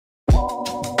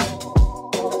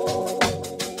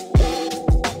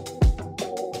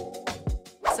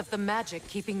the magic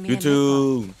keeping me in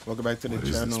YouTube, welcome back to the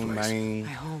channel, man.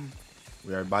 my home.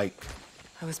 We are bike.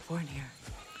 I was born here.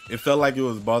 It felt like it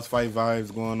was boss fight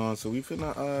vibes going on, so we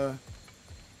finna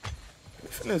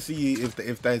see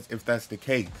if that's the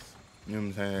case. You know what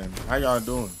I'm saying? How y'all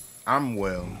doing? I'm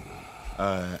well,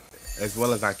 as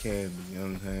well as I can be. You know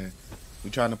what I'm saying? We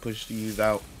trying to push these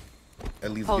out.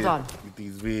 At least get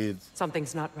these vids.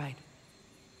 Something's not right.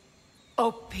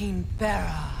 Opin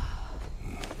Bera.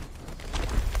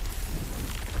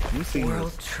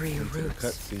 World tree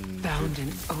roots bound in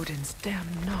Odin's damn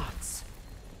knots.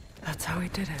 That's how he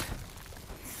did it.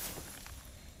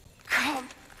 Come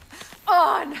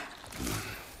on!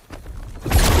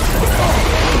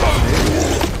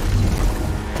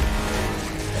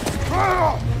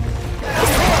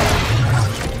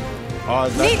 Oh,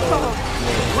 is that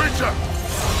Creature!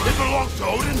 It belongs to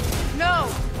Odin? No!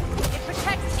 It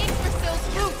protects Yggdrasil's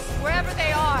roots, wherever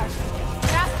they are.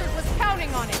 Bastard was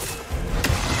counting on it.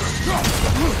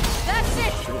 That's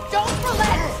it! Don't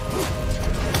relent!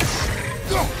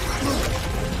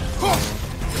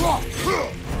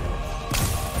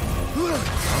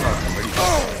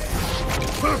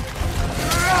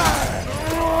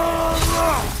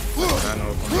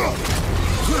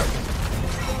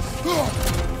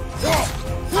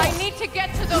 I need to get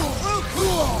to those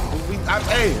roots!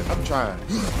 I'm trying.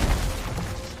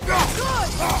 Good!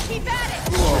 Keep at it!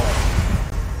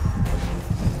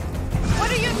 What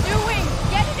are you doing?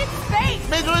 Get it in space!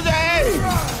 Bitch, what's that?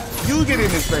 You get in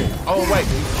his face. Oh, wait.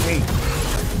 Hey.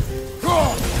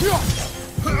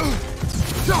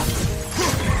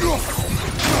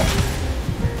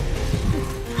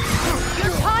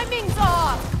 Your timing's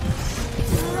off!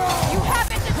 You have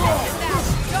it to take it now!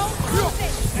 Don't lose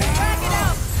it! Drag it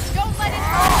out! Don't let it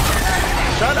go!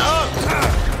 Shut up!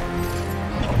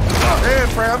 Man,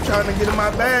 Frey, I'm trying to get in my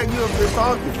bag. You have been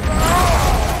talking.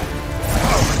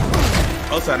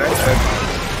 Oh, sorry, that's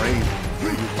crazy.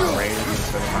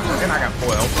 And I got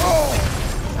 4 health.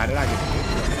 How did I get it?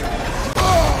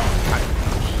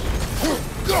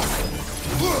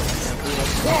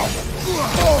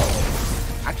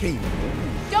 I can't even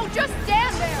move. Don't just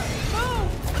stand there! Move!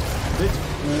 Bitch,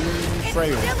 It's still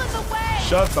in the way!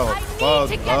 Shut the fuck I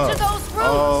need to get to those roots!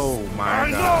 Oh my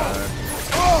god.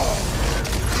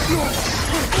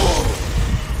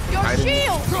 Your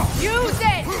shield! Use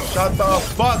it! Shut the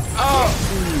fuck up!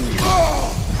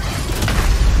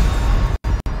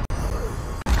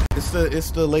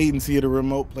 It's the latency of the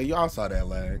remote play. Y'all saw that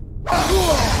lag.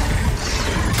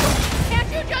 Can't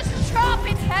you just chop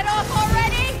its head off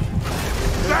already?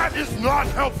 That is not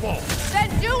helpful! Then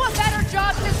do a better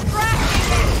job distracting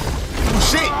it!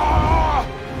 Shit!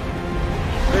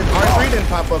 R3 didn't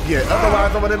pop up yet.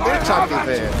 Otherwise, I would have been chopped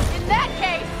his head. In that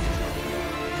case...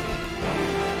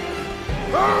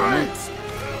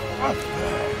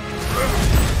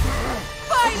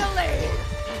 Finally!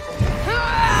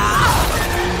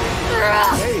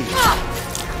 Hey!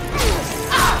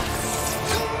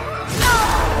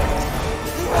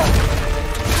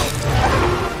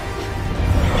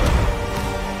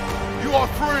 You are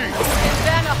free! In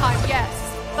Vanaheim, yes.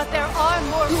 But there are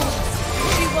more roots.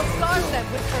 She will guard them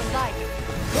with her life.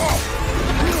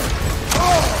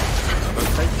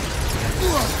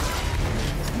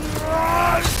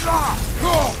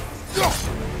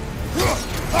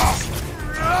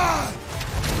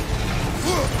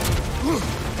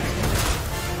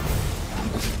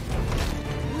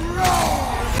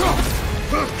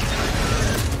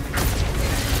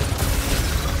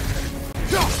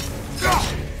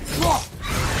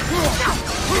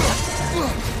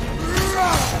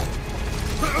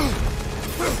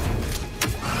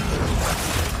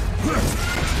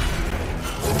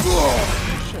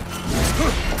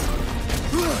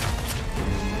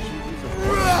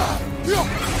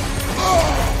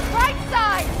 Right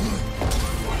side!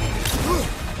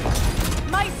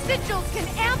 My sigils can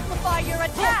amplify your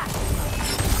attack!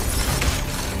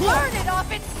 Burn it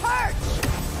off its perch!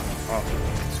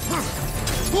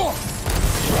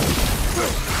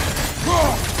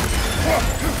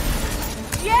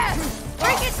 Yes!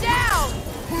 Bring it down!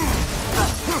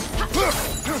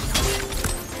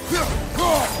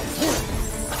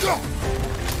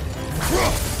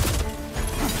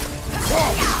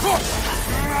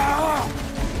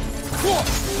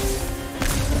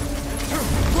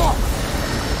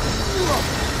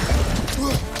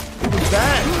 What was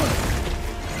that?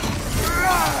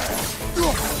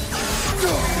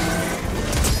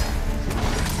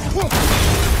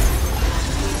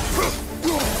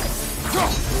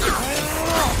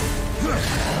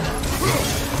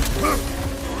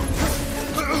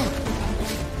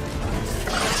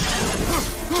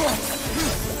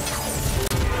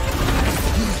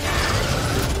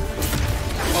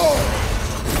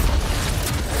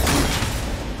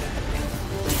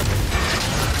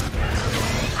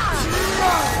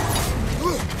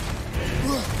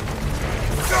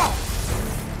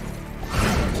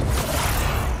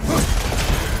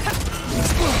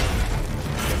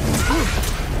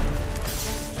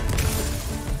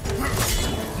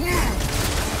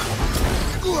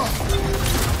 Your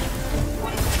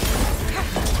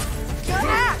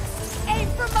axe! Aim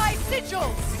for my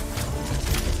sigils!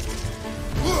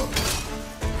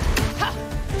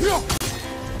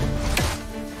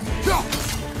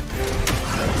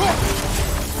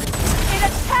 It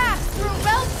attacks through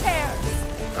belt tears!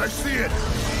 I see it!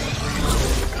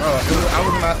 I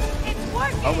was not. It's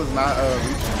working! I was not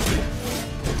reaching.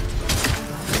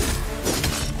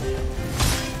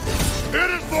 It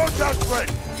is Lord's outbreak!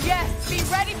 Yes, be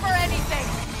ready for anything!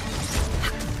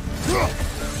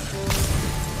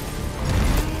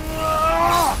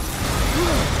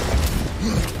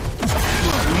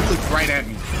 He looked right at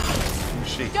me. Oh,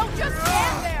 shit. Don't just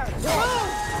stand there! Move!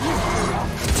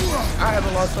 I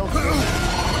haven't lost so good.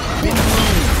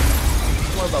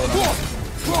 What about what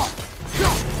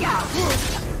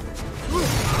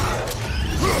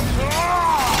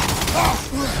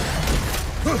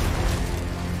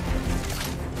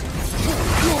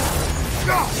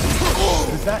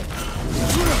is that?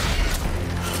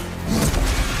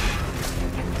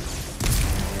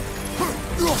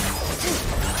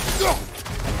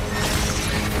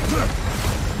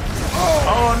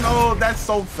 Oh no, that's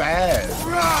so fast.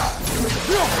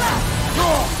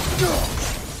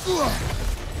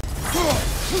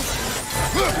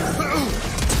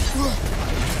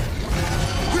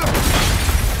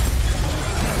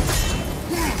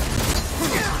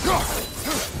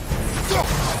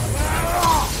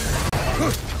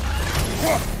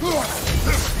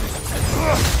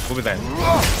 What was that?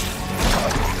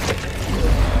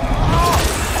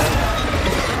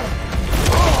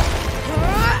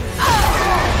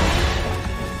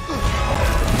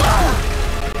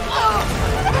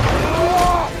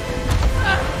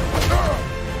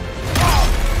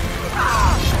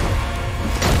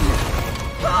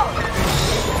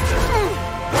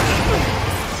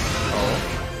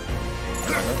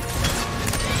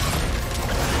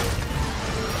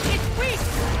 It's weak!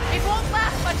 It won't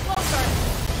last much longer!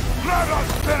 Let us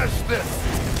finish this!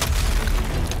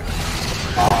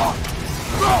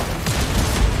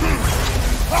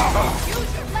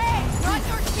 Use your legs, not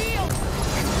your shield!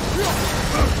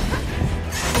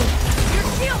 Your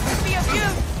shield can be of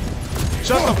use!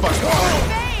 Shut the fuck up.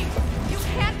 Bane! You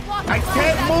can't block I a blow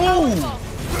can't that move. powerful.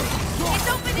 It's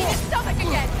opening his stomach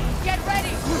again! Get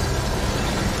ready!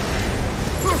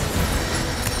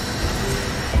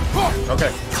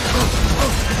 Okay.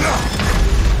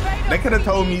 They could have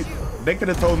told me. They could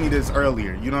have told me this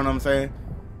earlier. You know what I'm saying?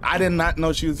 I did not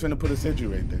know she was finna put a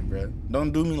sigil right there, bro.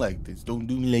 Don't do me like this. Don't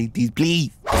do me like this,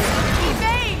 please.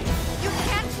 Evade! You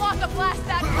can't block a blast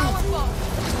that powerful!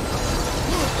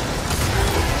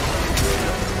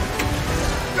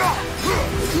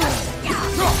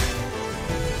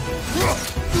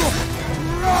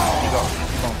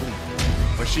 Keep on,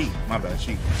 please. Or she. My bad,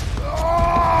 she.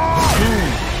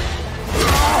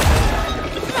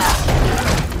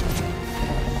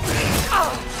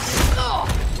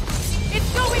 It's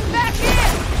going back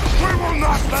in! We will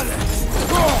not let it!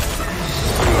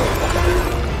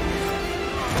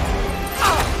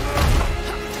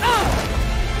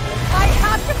 I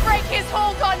have to break his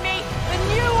hold on me, and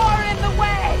you are in the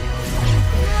way!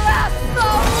 That's the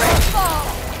ripple!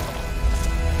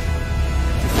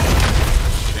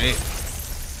 Shit.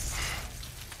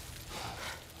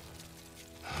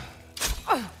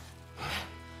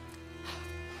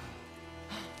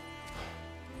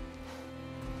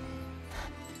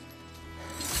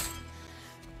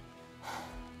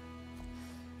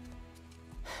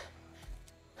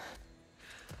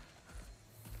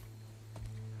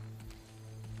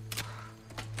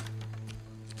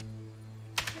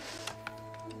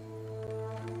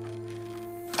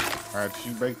 Alright, did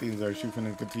you break these or is she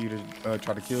finna continue to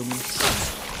try to kill me?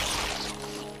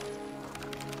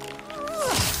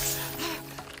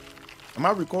 Am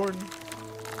I recording?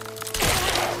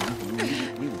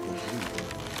 We recording.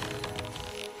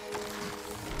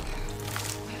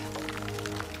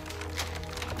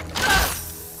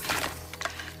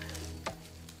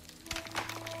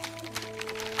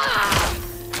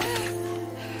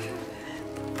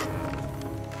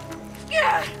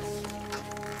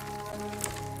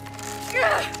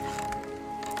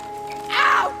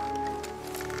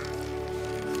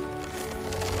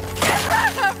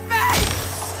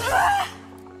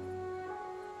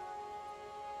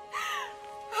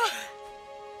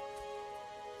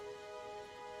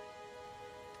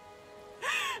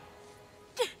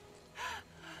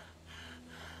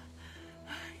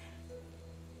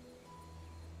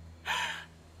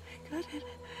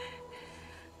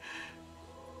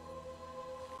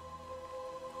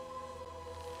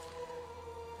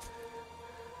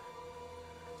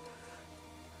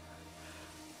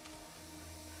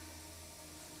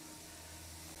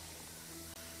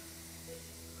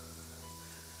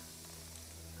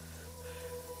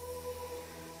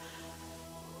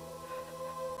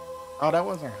 Oh, that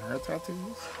wasn't her tattoos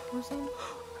or something?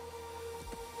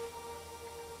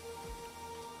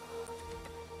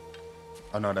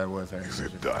 Oh no, that was her. Is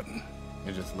it done?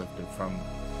 It just lifted from.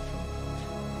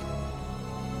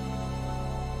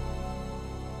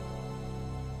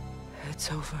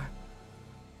 It's over.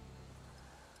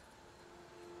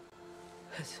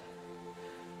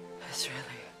 It's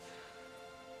really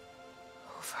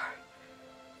over.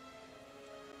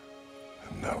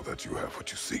 And now that you have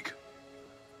what you seek,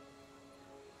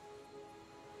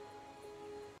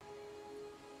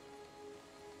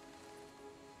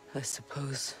 I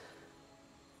suppose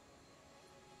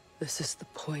this is the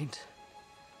point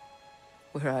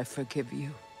where I forgive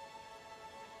you,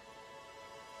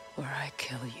 or I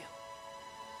kill you.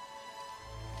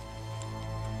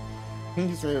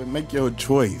 He said, make your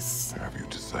choice. have you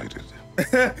decided?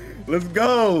 Let's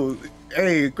go.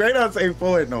 Hey, Kratos ain't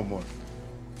for it no more.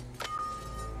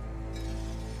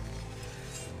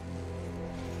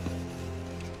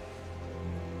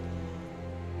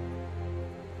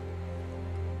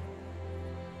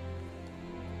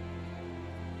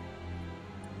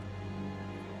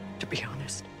 To be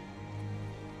honest,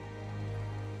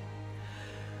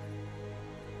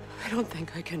 I don't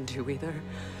think I can do either.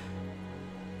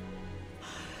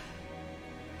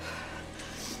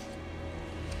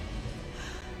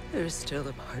 There's still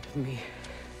a part of me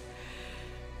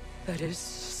that is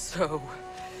so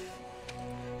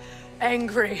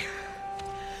angry.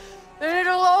 And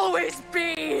it'll always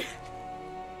be.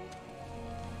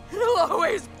 It'll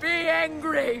always be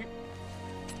angry.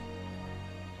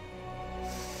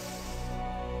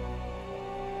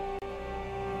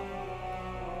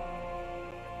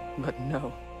 But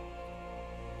no.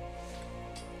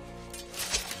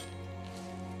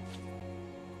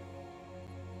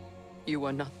 You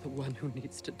are not the one who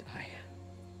needs to die.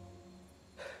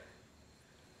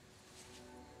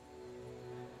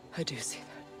 I do see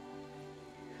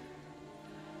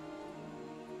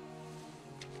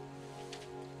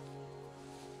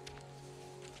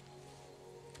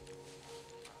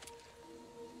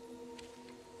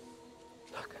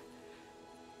that. Look.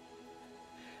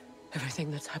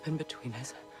 Everything that's happened between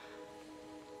us.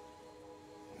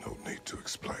 No need to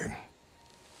explain.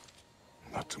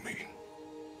 Not to me.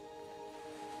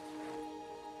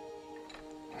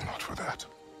 Not for that.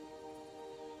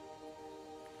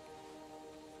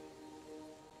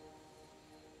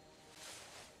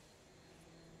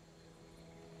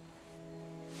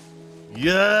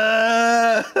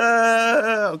 Yeah.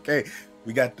 Okay,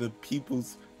 we got the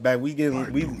people's back. We Do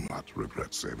not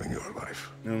regret saving your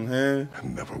life. You know what I'm saying?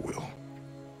 And never will.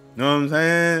 You know what I'm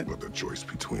saying? But the choice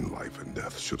between life and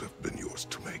death should have been yours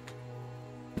to make.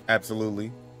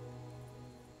 Absolutely.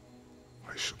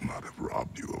 I should not have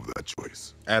robbed you of that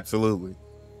choice. Absolutely.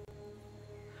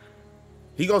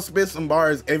 He gonna spit some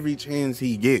bars every chance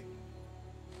he get.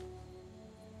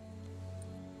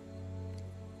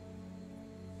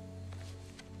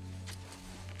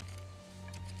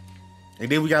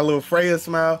 And then we got a little Freya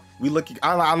smile. We looking.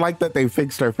 I like that they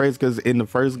fixed her face because in the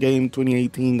first game,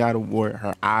 2018 God of War,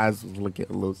 her eyes was looking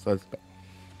a little suspect.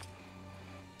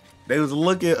 They was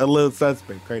looking a little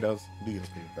suspect. Kratos, do your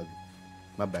thing, brother.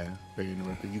 My bad. Very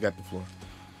interrupted. You got the floor.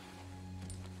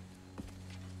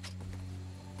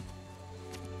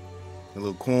 A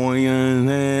little coin.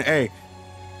 Hey.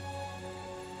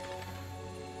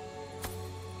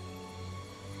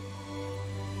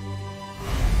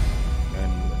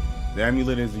 The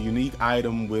amulet is a unique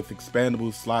item with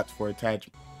expandable slots for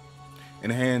attachment.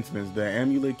 Enhancements. The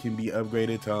amulet can be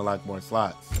upgraded to unlock more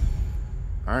slots.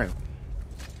 Alright.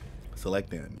 Select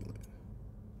the amulet.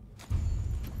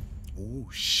 Oh,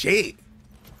 shit.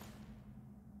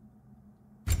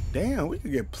 Damn, we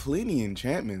could get plenty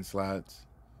enchantment slots.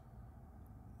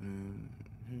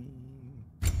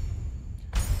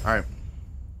 Alright.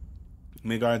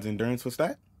 Midgard's endurance, what's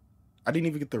that? I didn't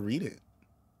even get to read it.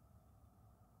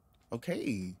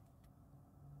 Okay.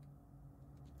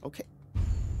 Okay.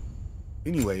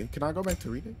 Anyway, can I go back to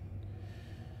read it?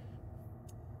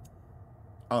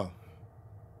 Oh.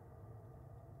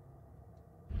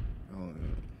 Oh,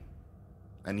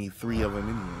 I need 3 of them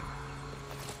anyway.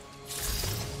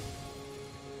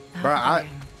 Bro,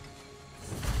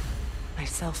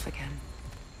 myself again.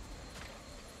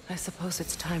 I suppose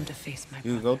it's time to face my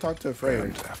You go talk to Freya.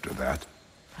 And after that,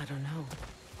 I don't know.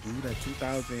 Ooh, that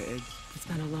 2,000 eggs. It's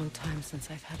been a long time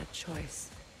since I've had a choice.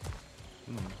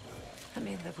 Let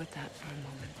me live with that for a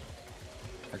moment.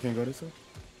 I can't go this way?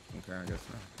 Okay, I guess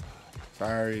not.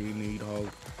 Sorry, you need hope.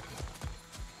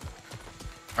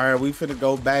 Alright, we finna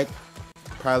go back.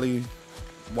 Probably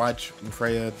watch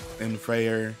Freya and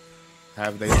Freyr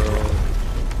have their little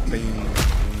thing.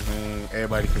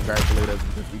 everybody congratulate us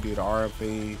because we did our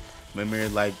thing. Remember,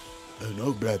 like,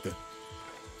 no, brother,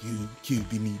 you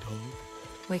killed me, dog.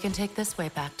 We can take this way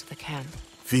back to the camp.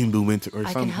 Fimbul Winter or I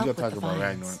something. can help You gotta talk with the about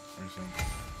vines. Ragnarok or something.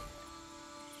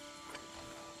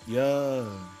 Yeah.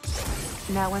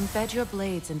 Now embed your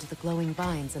blades into the glowing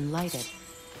vines and light it.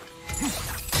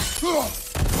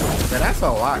 Yeah, that's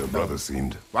a lot. Your brother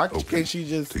seemed. Why can't she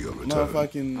just to your return.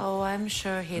 motherfucking Oh, I'm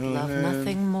sure he'd Mhm. love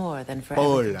nothing more than for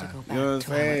Hola, everything to go back you know what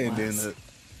to I'm how saying? it Then was,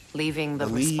 leaving the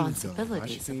the leaves, though. Why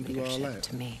responsibilities she of can't do all leadership that?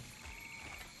 to me.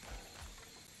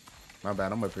 My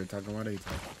bad, I'm up here talking about A-Type.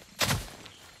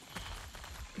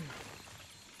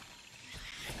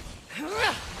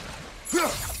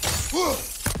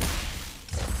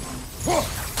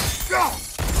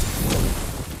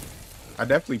 I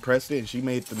definitely pressed it and she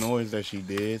made the noise that she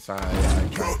did, so I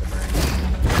tried to bring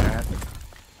it.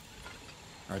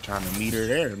 I trying to meet her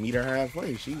there, meet her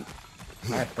halfway. I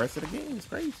had to press it again, it's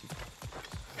crazy.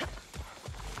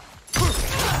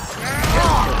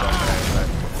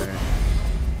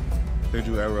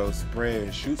 Sigil arrows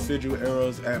spread. Shoot sigil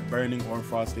arrows at burning or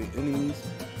frosted enemies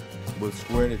with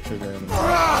square the trigger.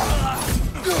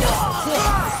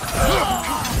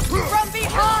 From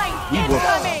behind!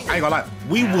 Incoming! I ain't gonna lie,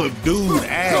 we would dude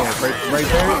ass right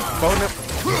there. Phone it.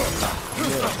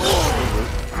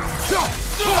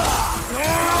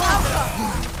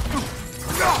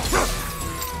 Down!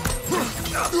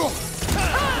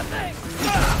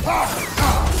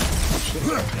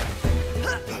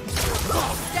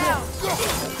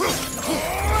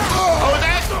 Oh,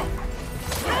 that's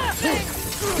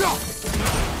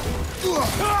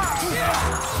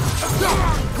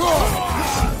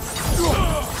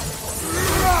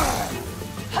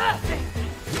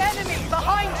Enemy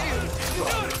behind you!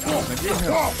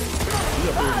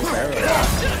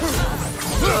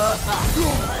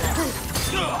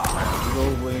 go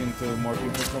away until more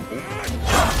people come.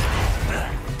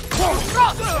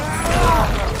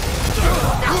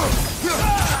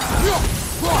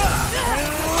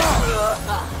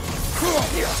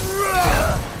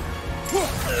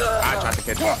 I tried to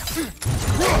catch him.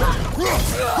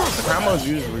 The combos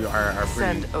usually are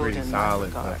Send pretty Odin my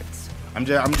solid. But regards. I'm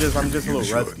just a little Use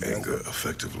your rusty. anger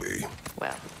effectively.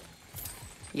 Well,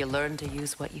 you learn to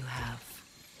use what you have.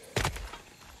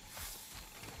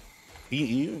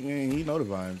 He know the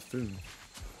vibes too.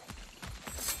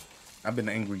 I've been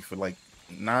angry for like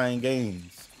 9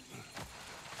 games.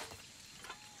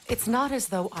 It's not as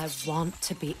though I want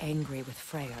to be angry with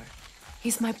Freyr.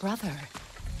 He's my brother.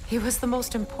 He was the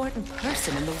most important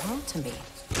person in the world to me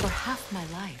for half my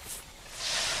life.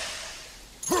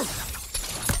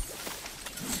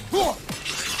 Oh,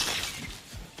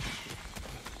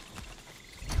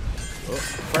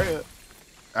 Freya,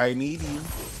 I need you.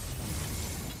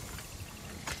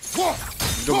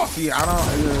 See, I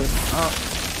don't know.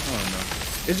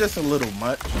 It's just a little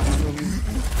much. You feel me?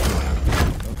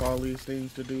 With all these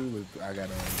things to do, I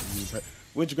gotta use her.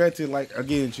 Which granted, like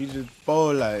again, she just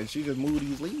and she just moved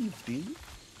these leaves, dude.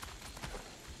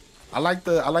 I like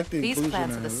the These inclusion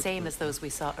plants in are the her. same as those we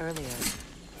saw earlier.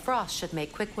 Frost should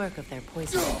make quick work of their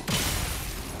poison.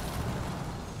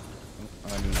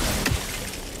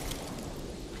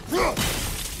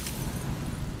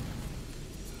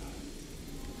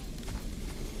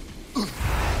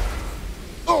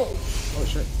 Oh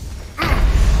shit.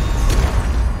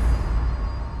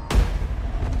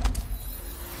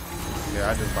 Yeah,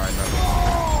 I just buy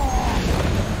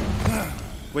another.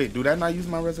 Wait, do that not use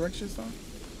my resurrection stone?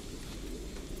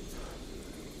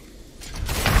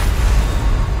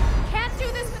 Can't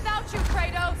do this without you,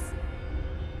 Kratos!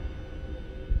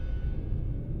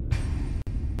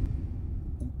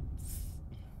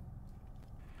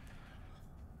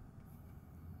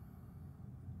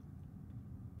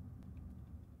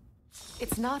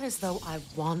 It's not as though I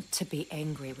want to be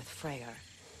angry with Freyr.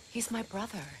 He's my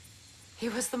brother. He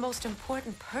was the most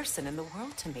important person in the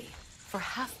world to me for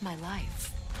half my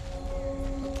life.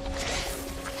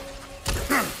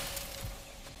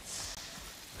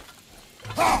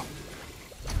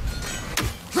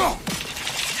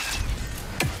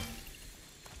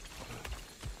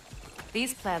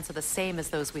 These plants are the same as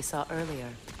those we saw earlier.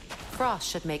 Frost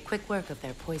should make quick work of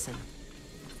their poison.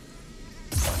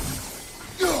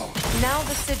 Now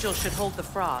the sigil should hold the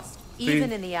frost,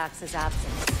 even in the axe's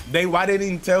absence. Why they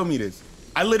didn't tell me this?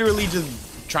 I literally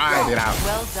just tried it out.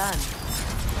 Well done.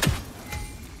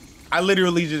 I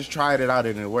literally just tried it out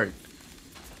and it worked.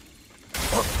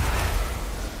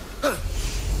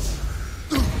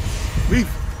 Beef.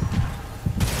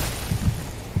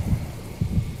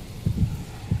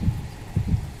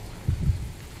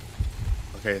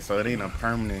 Okay, so it ain't a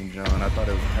permanent John. I thought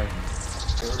it was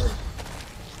permanent.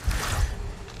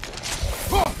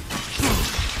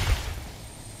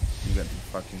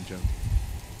 I'm joking.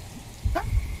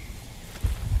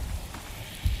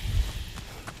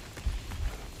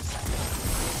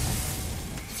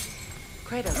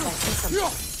 Kratos, I see something.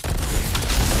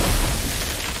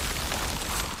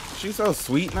 She's so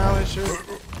sweet now and shit.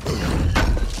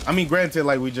 I mean, granted,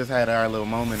 like, we just had our little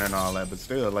moment and all that, but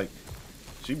still, like,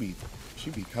 she be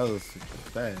close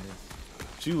fast.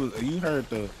 You heard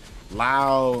the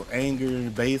loud anger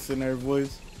bass in her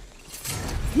voice.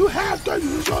 You have to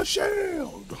use your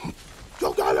shield.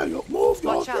 You gotta move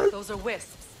your Watch out, those are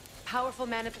wisps. Powerful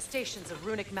manifestations of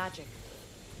runic magic.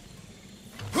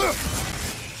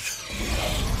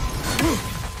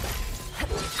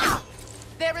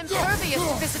 They're impervious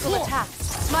to physical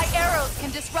attacks. My arrows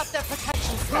can disrupt their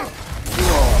protection spell.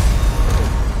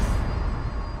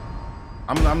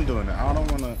 I'm doing it. I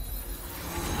don't wanna.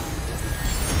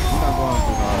 I'm not going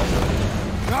through all that.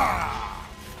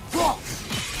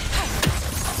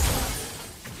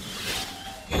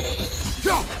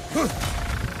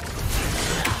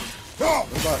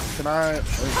 Can I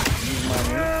use my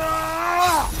hand?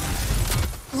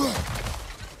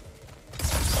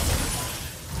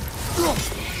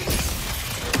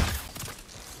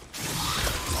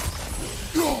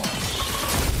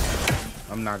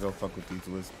 I'm not gonna fuck with these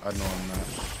wisps. I know I'm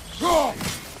not.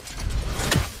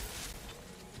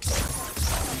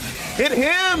 Hit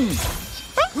him!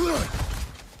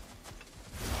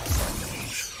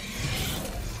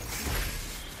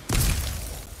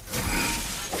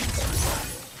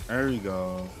 There we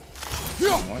go.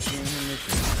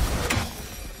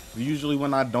 Usually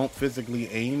when I don't physically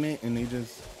aim it and they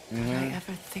just... Would I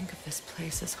ever think of this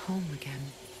place as home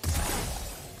again?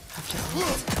 After all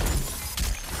this happened.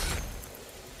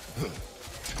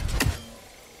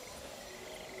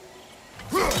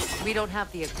 We don't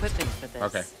have the equipment for this.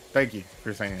 Okay, thank you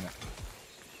for saying that.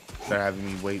 They're having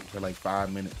me wait for like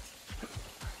 5 minutes.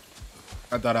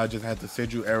 I thought I just had to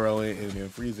sigil arrow it and then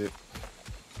freeze it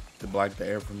to block the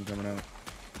air from coming out.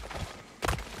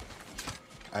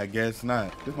 I guess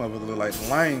not. This motherfucker look like the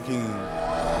Lion King.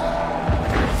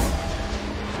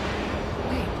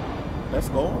 Wait. That's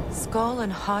Skull? Skull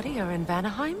and Hottie are in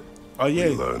Vanaheim? Oh yeah.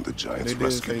 We learned the giants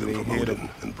rescued them from Odin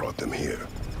and brought them here.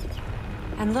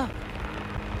 And look.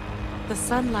 The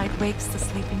sunlight wakes the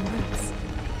sleeping roots.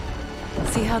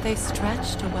 See how they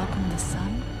stretch to welcome the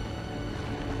sun?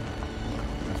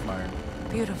 That's fire.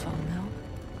 Beautiful, no?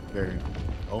 Very.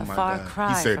 Oh A my far God. cry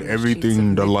He said from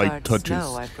everything the light touches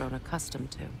snow I've grown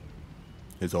accustomed to.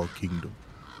 is our kingdom.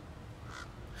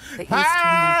 The Eastern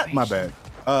migration. My bad.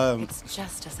 It's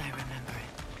just as I remember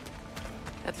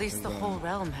it. At least the whole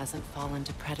realm hasn't fallen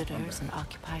to predators and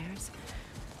occupiers.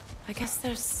 I guess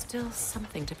there's still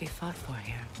something to be fought for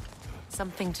here.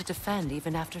 Something to defend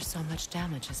even after so much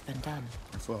damage has been done.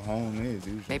 That's what home is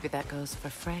usually. Maybe that goes for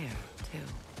Freyr, too.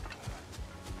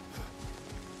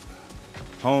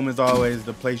 Home is always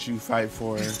the place you fight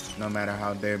for, no matter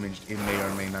how damaged it may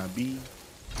or may not be.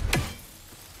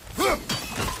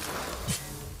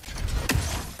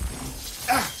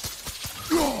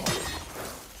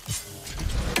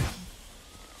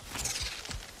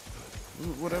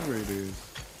 Whatever it is,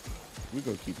 we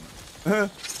go keep it.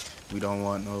 We don't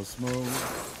want no smoke.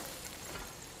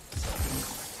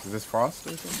 Is this frost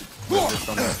or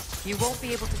something? You won't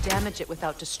be able to damage it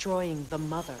without destroying the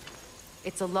mother.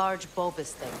 It's a large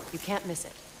bulbous thing. You can't miss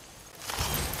it.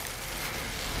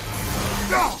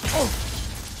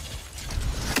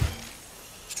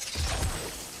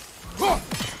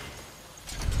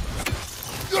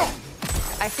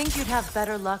 I think you'd have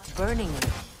better luck burning it.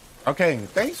 Okay,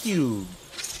 thank you.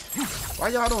 Why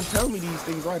y'all don't tell me these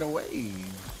things right away?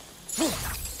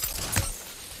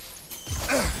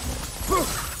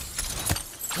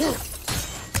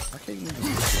 I can't even.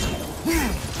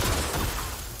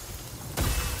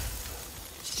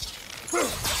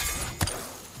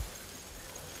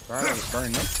 Alright,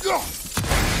 burn this.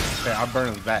 Okay, I'll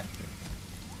burn that.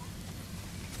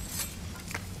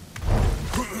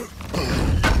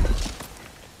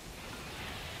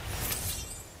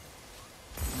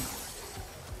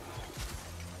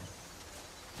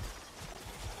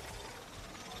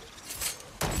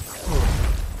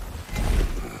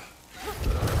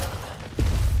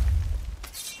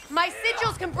 My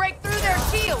sigils can break through their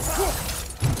shields.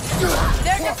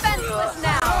 They're defenseless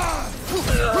now.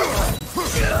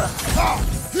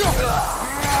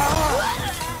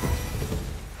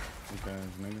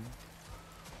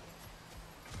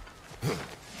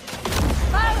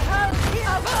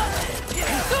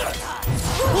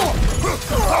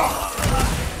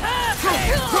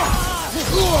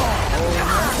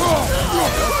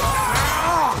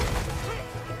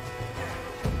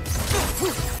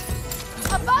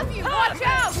 Above you, watch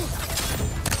out!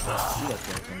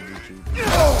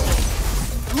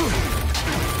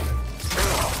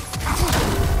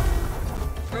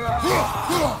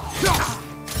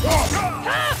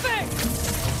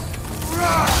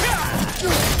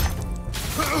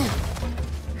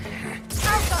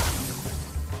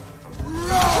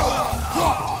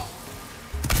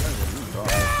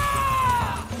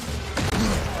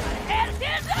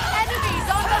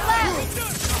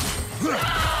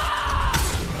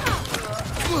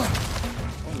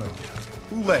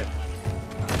 Who left?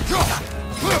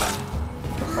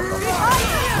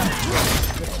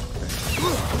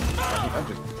 I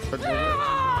just put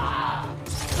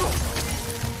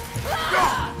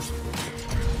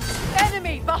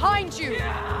Enemy behind you!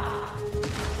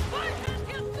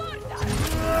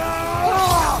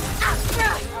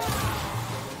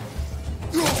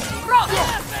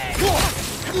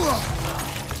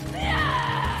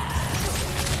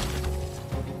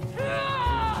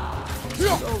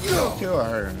 Kill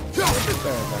her.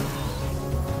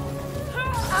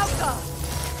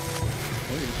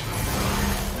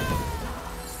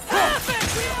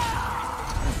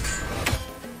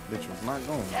 Bitch was not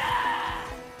going.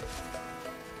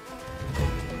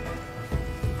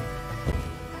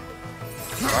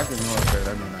 I can know that. I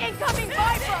mean, Incoming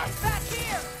Viper! Back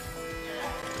here!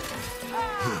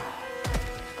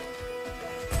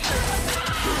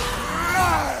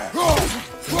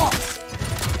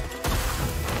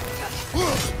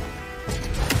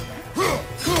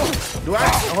 do I?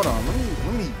 Hold on. Let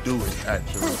me do it.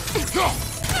 Actually,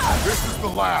 This is the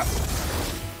last.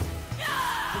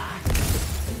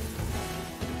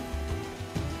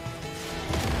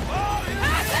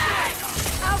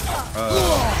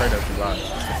 straight up the line.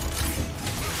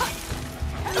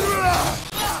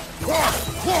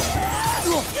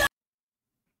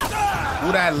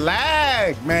 Ooh, that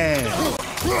lag, man.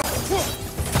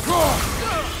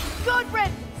 Good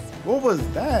riddance! What was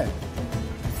that?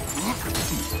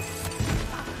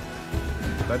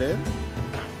 Is that it?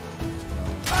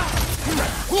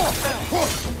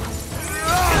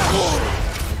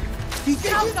 He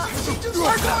just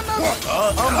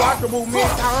unblockable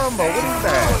mid-combo. What is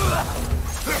that?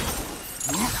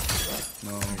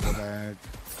 No, go back.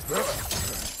 I'm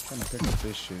trying to pick up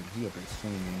this shit. He up there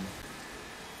swinging.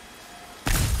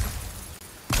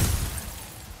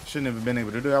 Shouldn't have been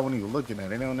able to do that when he was looking at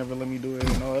it. They don't never let me do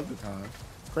it no other time.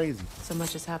 Crazy. So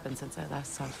much has happened since I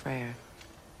last saw Freyr.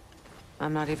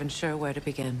 I'm not even sure where to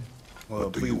begin. Well,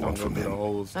 please don't go through the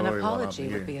whole story. An apology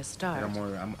would be a start. I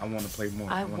want to play more.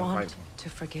 I want want to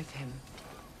forgive him.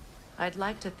 I'd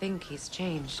like to think he's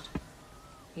changed.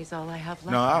 He's all I have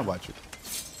left. No, I'll watch it.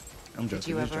 I'm Did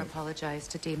joking. you ever apologize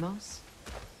to Deimos?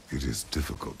 It is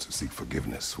difficult to seek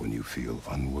forgiveness when you feel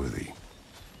unworthy.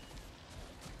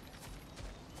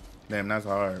 Damn, that's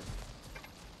hard.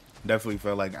 Definitely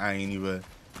felt like I ain't even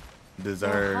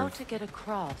deserve how to get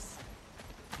across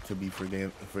to be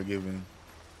forgiven.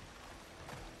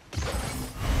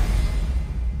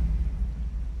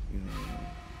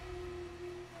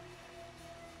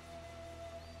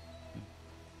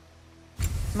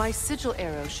 My sigil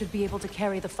arrow should be able to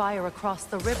carry the fire across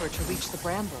the river to reach the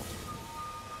bramble.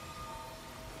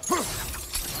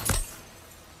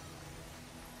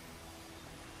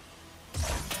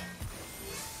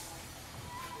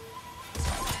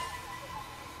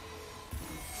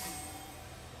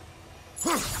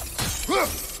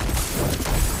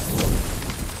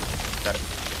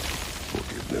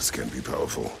 Forgiveness can be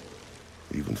powerful,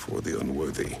 even for the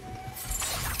unworthy.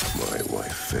 My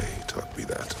wife, Faye, taught me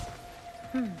that.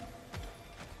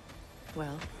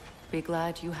 Well, be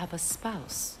glad you have a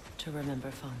spouse to remember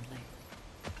fondly.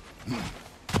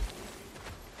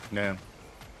 Damn.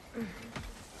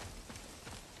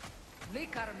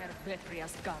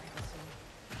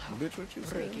 Bitch, what you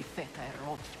say?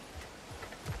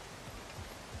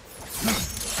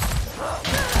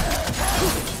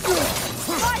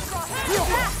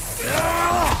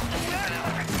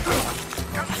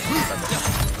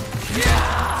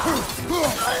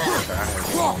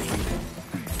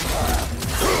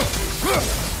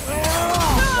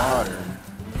 Water.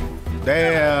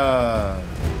 Damn.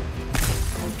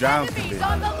 Johnson did.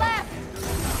 On the left!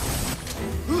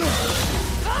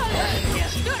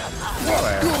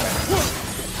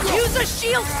 Use a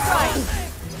shield strike!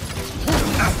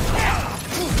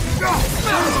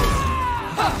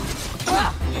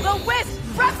 The wisp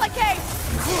replicates!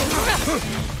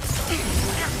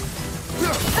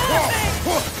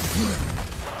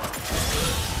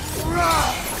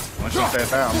 Once you said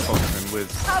that, I'm focusing with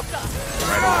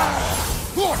right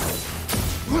away.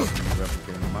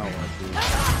 Replicating my one too.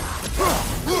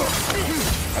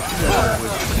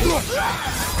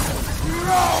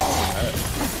 I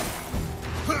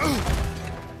Right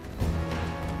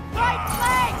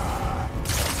flank!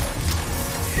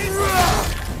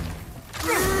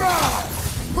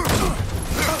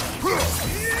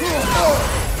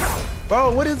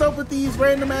 Bro, what is up with these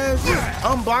random ass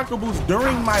unblockables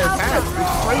during my attacks?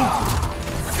 It's crazy.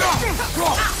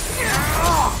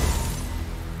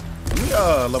 Let me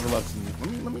level up some.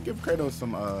 Let me give Kratos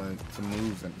some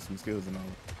moves and some skills and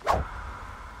all.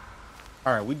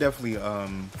 All right, we definitely got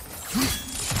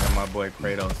my boy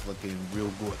Kratos looking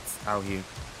real good out here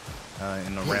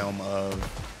in the realm of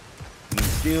new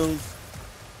skills.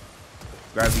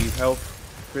 Grab these health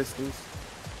crystals.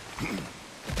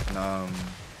 And,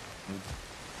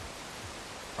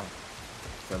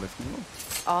 so let's keep moving.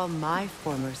 All my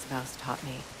former spouse taught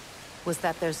me was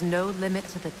that there's no limit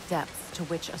to the depths to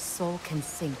which a soul can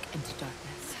sink into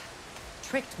darkness.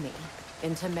 Tricked me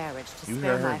into marriage to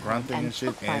spare my home and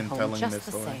took my home just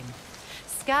the same.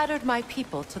 Scattered my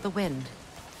people to the wind.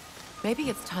 Maybe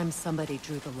it's time somebody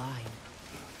drew the line.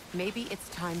 Maybe it's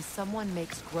time someone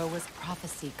makes Groa's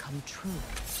prophecy come true.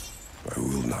 I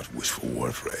will not wish for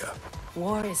war, Freya.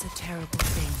 War is a terrible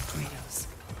thing, Kratos.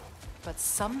 But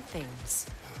some things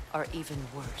are even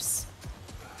worse.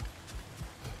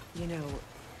 You know,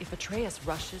 if Atreus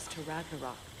rushes to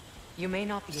Ragnarok, you may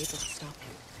not be able to stop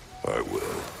him. I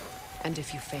will. And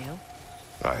if you fail?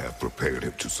 I have prepared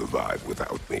him to survive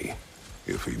without me,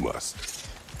 if he must.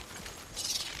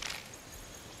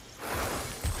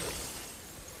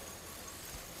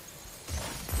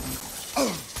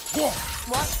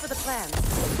 Watch for the plants.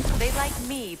 They like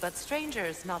me, but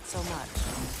strangers not so much.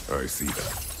 I see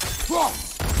that.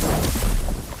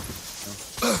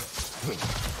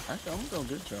 Actually, I'm gonna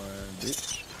get your ass,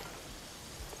 bitch.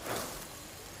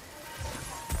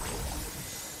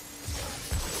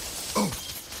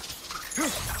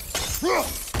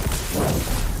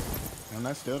 And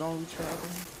I still don't reach out.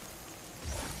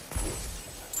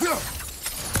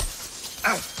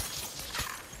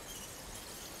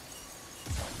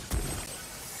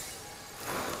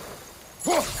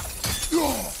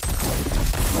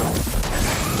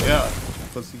 Yeah,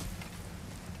 pussy.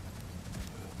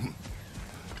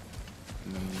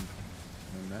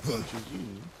 And that punches you.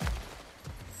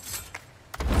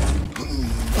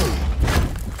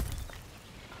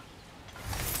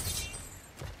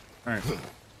 Alright.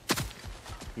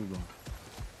 Keep going.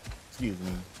 Excuse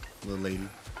me, little lady.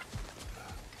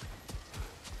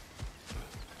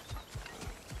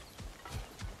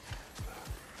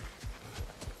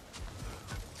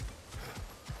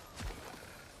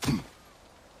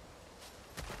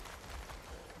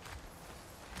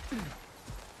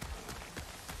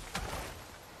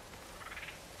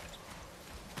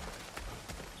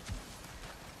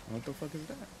 What the fuck is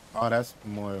that? Oh, that's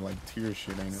more like tear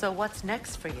shit, ain't it? So what's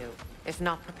next for you, if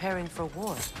not preparing for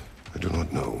war? I do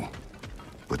not know,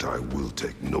 but I will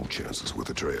take no chances with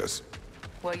Atreus.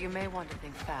 Well, you may want to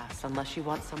think fast, unless you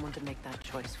want someone to make that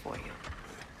choice for you.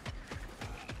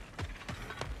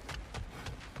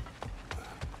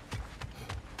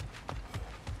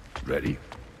 Ready?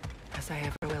 As I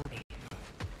ever will be.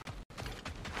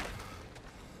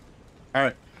 All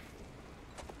right.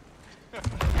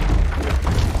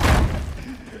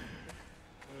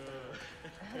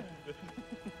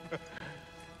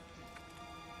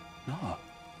 No.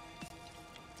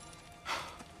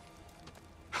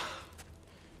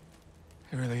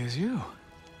 It really is you.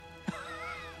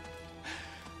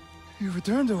 You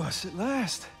returned to us at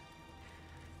last.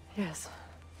 Yes.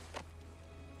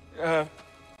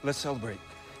 Let's celebrate.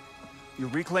 You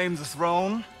reclaim the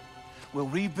throne. We'll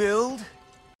rebuild.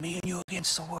 Me and you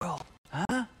against the world.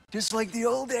 Huh? Just like the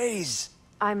old days.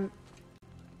 I'm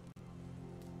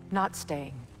not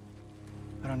staying.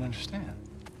 I don't understand.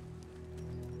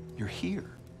 You're here.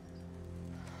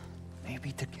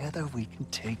 Maybe together we can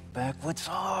take back what's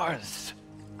ours.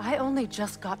 I only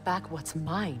just got back what's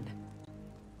mine.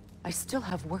 I still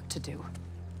have work to do.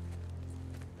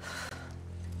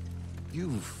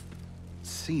 You've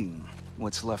seen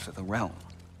what's left of the realm,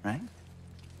 right?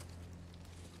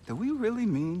 Do we really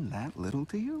mean that little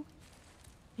to you?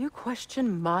 You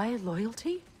question my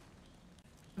loyalty?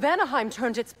 Vanaheim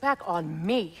turned its back on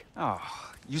me. Oh,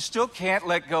 you still can't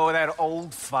let go of that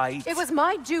old fight? It was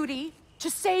my duty to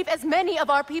save as many of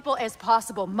our people as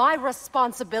possible. My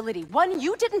responsibility. One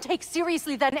you didn't take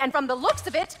seriously then, and from the looks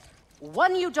of it,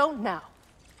 one you don't now.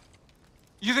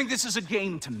 You think this is a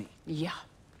game to me? Yeah.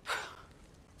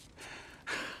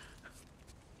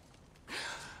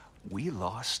 We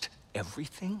lost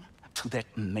everything to that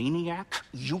maniac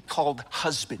you called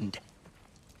husband.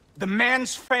 The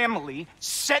man's family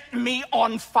set me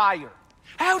on fire.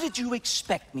 How did you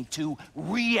expect me to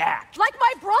react? Like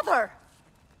my brother!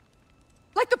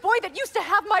 Like the boy that used to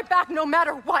have my back no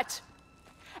matter what.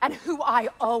 And who I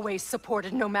always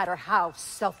supported no matter how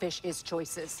selfish his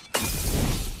choices.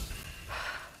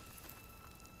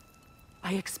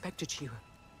 I expected you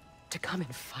to come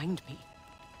and find me.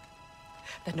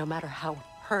 That no matter how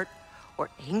hurt or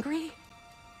angry,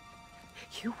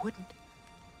 you wouldn't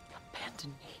abandon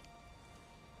me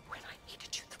when I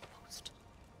needed you the most.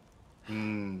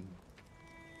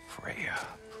 Freya,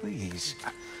 please.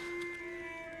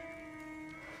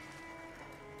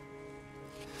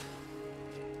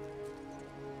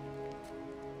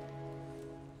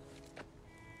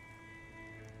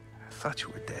 I thought you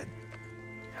were dead.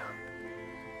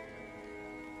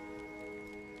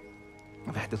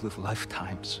 I've had to live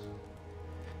lifetimes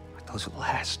with those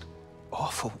last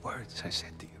awful words I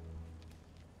said to you.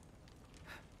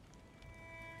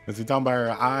 Is he talking about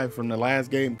her eye from the last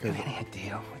game? You have any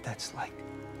idea what that's like?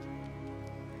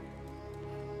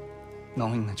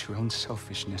 Knowing that your own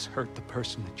selfishness hurt the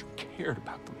person that you cared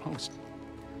about the most.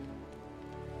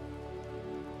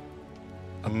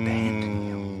 Abandon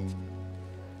you.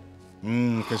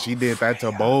 Because she did that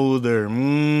to Boulder.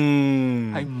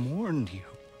 I mourned you.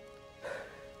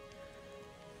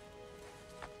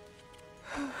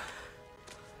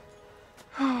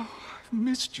 Oh, I've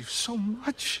missed you so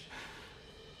much.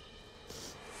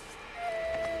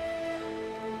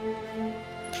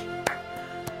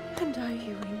 And are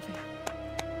you, Ingrid?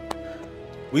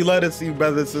 We love to see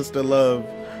brother sister love,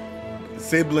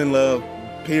 sibling love,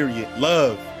 period.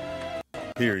 Love,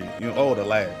 period. You oh the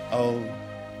laugh. Oh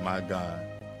my God.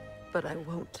 But I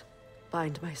won't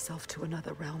bind myself to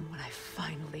another realm when I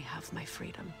finally have my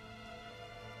freedom.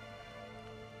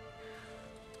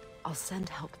 I'll send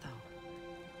help, though.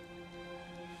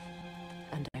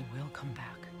 And I will come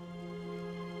back.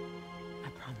 I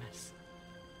promise.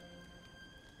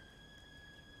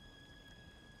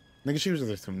 Nigga, she was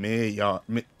just a mid, y'all.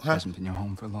 Huh? Hasn't been your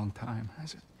home for a long time,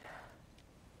 has it?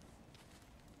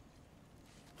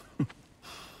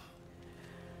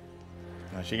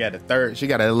 No, she got a third. She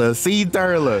got a little seed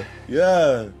turtle.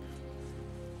 Yeah.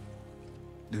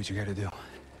 Do what you gotta do.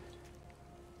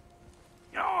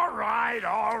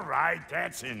 All right,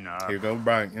 that's enough. Here go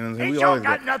Brian. You know what I'm saying? Ain't We y'all always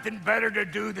got nothing better to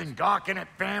do than gawking at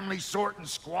family sorting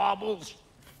squabbles?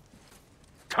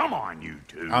 Come on, you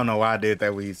two. I don't know why I did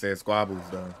that when he said squabbles,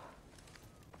 though.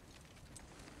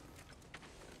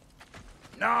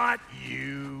 Not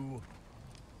you.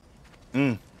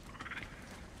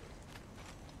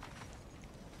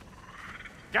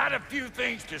 Got a few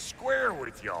things to square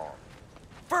with y'all.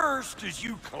 First is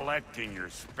you collecting your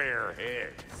spare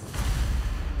heads.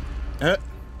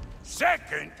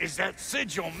 Second is that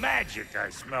sigil magic I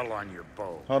smell on your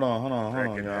bow. Hold on,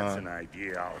 Reckon that's y'all. an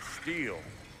idea I'll steal.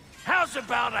 How's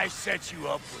about I set you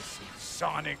up with some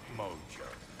sonic mojo?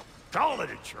 Call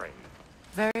it a trade.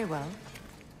 Very well.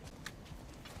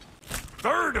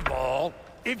 Third of all,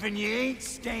 if you ain't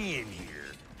staying here,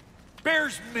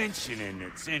 bears mentioning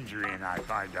that Sindri and I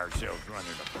find ourselves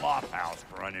running a flop house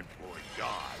for unemployed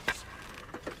gods.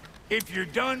 If you're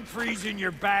done freezing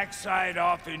your backside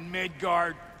off in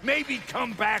Midgard, maybe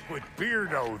come back with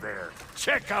Beardo there.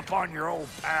 Check up on your old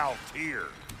pal Tyr.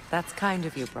 That's kind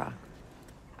of you, Brock.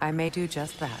 I may do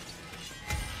just that.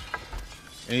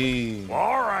 Hey. Well,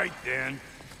 all right then.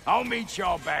 I'll meet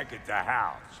y'all back at the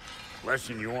house. Unless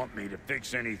you want me to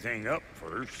fix anything up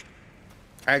first.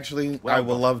 Actually, I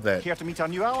will love that. Here to meet our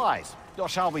new allies. Or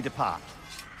shall we depart?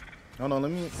 Hold on,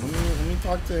 let me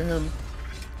talk to him.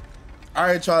 All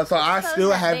right, y'all. So I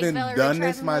still haven't done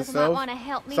this myself.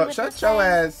 So shut your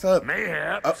ass up.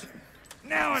 Mayhaps.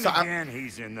 Now and again,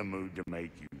 he's in the mood to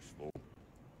make useful.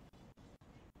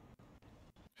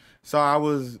 So I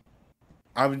was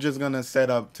just gonna set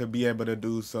up to be able to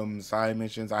do some side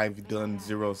missions. I've done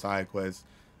 0 side quests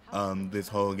this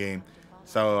whole game,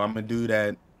 so I'm gonna do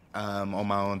that on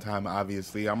my own time.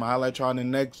 Obviously, I'm gonna highlight y'all in the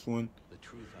next one.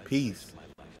 Peace.